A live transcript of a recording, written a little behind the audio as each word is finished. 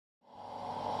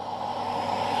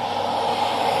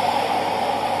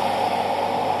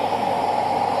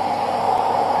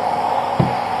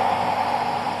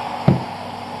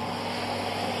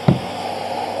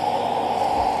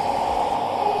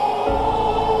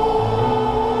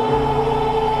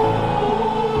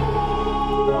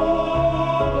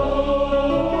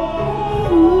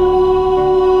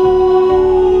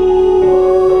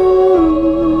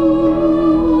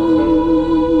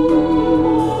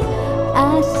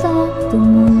saw the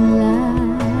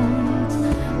moonlight,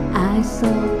 I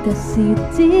saw the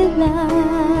city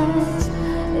lights.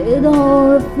 It all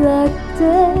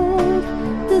reflected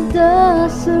to the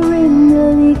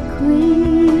serenely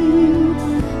queen.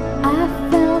 I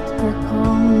felt her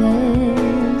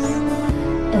calmness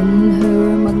and her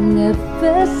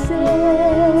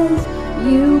magnificence.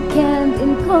 You can't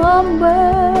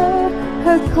encumber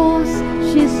her cause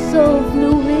she's so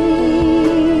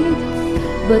fluid.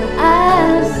 But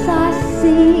as I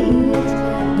see it,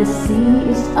 the sea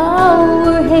is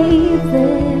our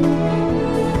haven.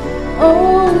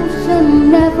 Ocean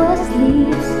never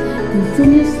sleeps,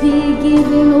 continuously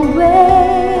giving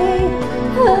away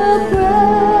her breath.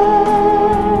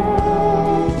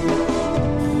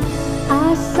 I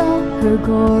saw her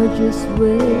gorgeous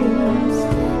waves,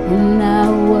 and I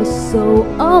was so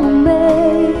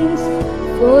amazed.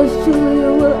 For sure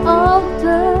you will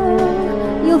alter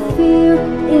your fear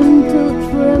into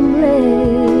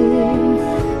trembling.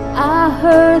 I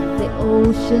heard the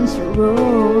oceans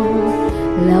roar,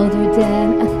 louder than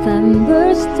a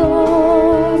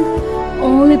thunderstorm.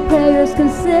 Only prayers can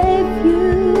save you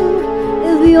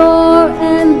if your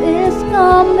end is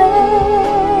coming.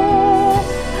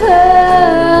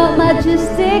 Her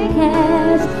majestic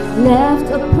hands left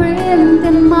a print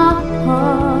in my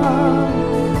heart.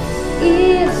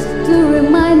 It's to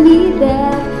remind me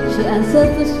that she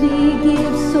unselfishly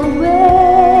gives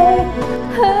away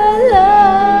her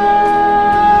love.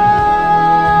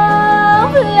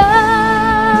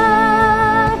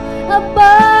 Light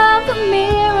above the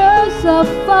mirrors of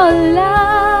our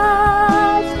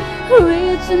lives,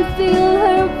 reach and feel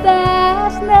her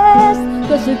vastness,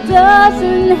 'cause she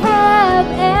doesn't have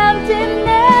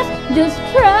emptiness. Just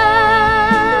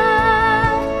try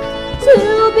to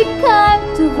be kind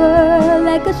to her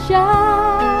like a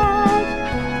child.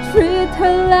 Treat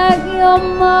her like your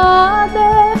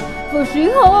mother, for she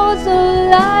holds her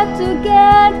life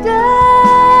together.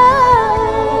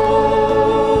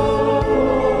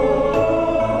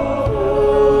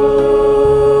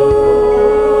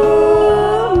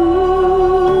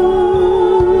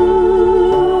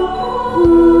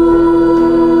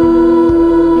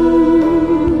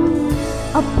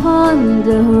 Upon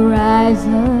the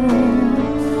horizon,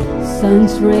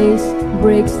 sun's rays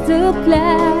breaks the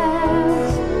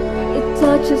clouds. It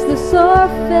touches the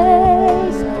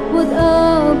surface with a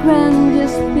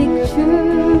grandiose picture.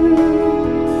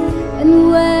 And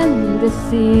when the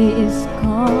sea is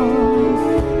calm,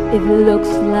 it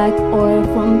looks like oil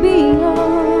from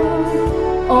beyond.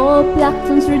 All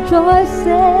plankton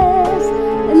rejoices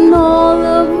in all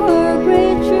of her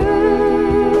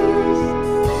creatures.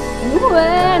 And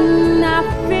when I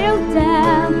feel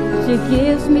down, she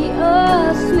gives me a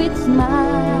sweet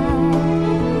smile,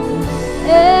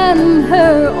 and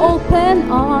her open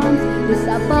arms is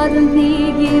abundantly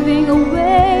giving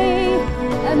away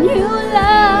a new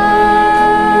love.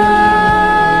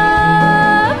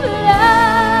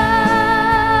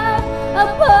 Light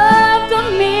above the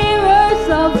mirrors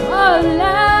of our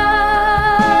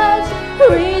lives,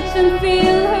 reach and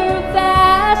feel her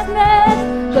vastness,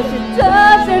 'cause she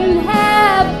doesn't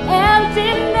have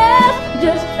emptiness.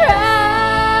 Just try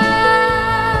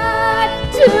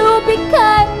to be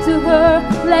kind to her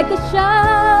like a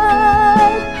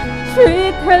child.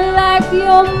 Treat her like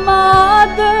your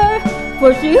mother, for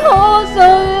she holds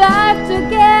her life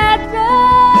together.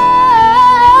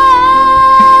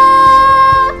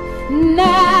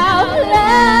 Now fly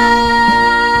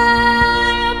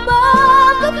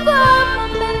above the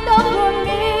firmament over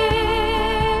me,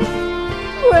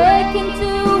 break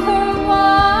into her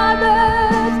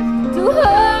waters. To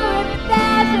her it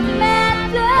doesn't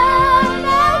matter.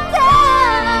 Now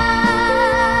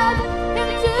dive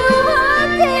into her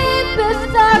deepest,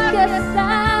 darkest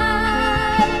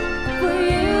side, for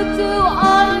you to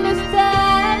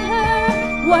understand.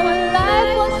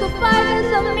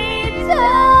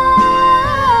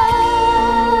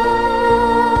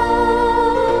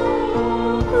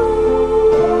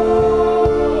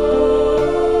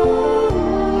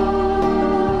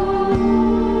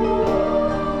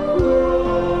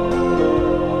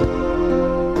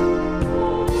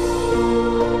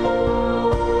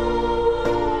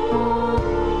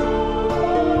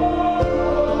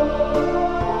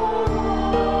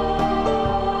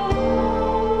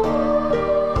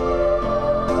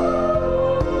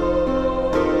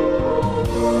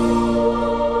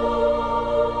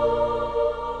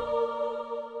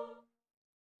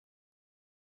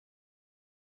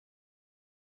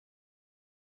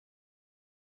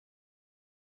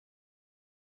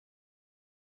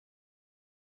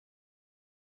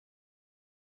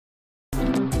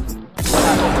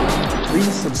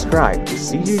 please subscribe to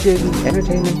CGJV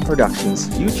Entertainment Productions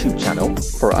YouTube channel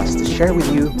for us to share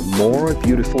with you more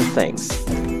beautiful things.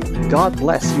 God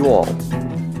bless you all.